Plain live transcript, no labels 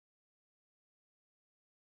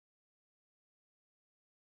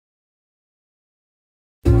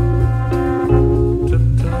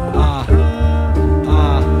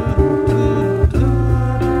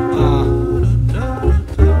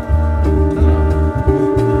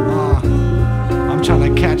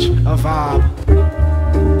a vibe.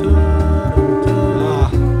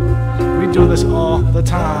 We do this all the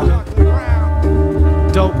time.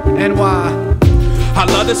 Dope NY. I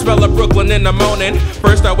love the smell of Brooklyn in the morning.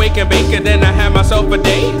 First I wake and bake and then I have myself a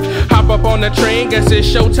day. Hop up on the train, guess it's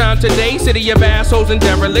showtime today. City of assholes and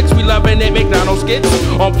derelicts, we loving it, McDonald's skits.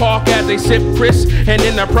 On park as they sip Chris, and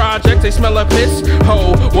in the project they smell a piss.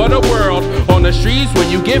 Oh, what a world. On the streets where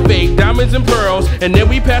you get fake diamonds and pearls, and then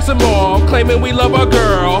we pass them all, claiming we love our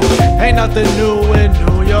girl. Ain't nothing new in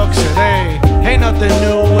New York City. Ain't nothing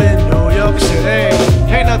new in New York City.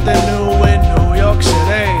 Ain't nothing new in New York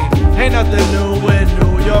City. Ain't nothing new in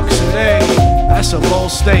New York City. That's a bold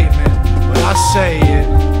statement, but I say it.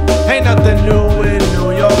 Ain't nothing new in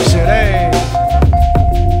New York City.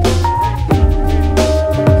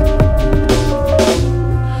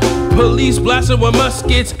 Police blasting with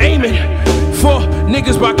muskets, aiming for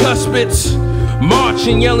niggas by cuspids.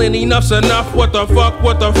 Marching, yelling, enough's enough. What the fuck,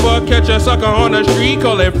 what the fuck? Catch a sucker on the street,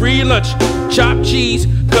 call it free lunch. Chopped cheese,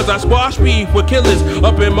 cause I squash beef with killers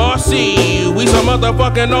up in Marcy. We so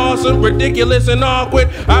motherfucking awesome, ridiculous and awkward.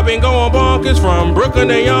 I've been going bonkers from Brooklyn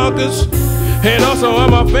to Yonkers. And also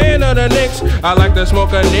I'm a fan of the Knicks. I like to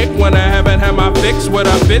smoke a Nick when I haven't had my fix. With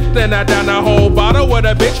a fifth and I down a whole bottle with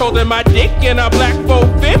a bitch holding my dick in a black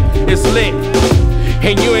 4/5. It's lit.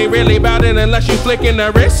 And you ain't really bout it unless you flicking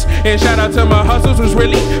the wrist. And shout out to my hustles who's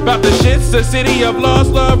really about the shits. The city of lost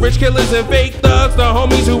love, rich killers and fake thugs. The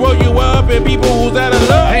homies who roll you up and people who's out of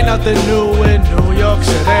love. Ain't nothing new in New York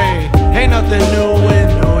City. Ain't nothing new in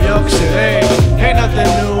New York City. Ain't nothing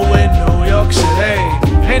new in New York City.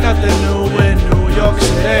 Ain't nothing new in New York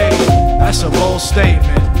City. That's a bold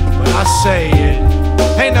statement, but I say it.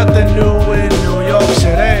 Ain't nothing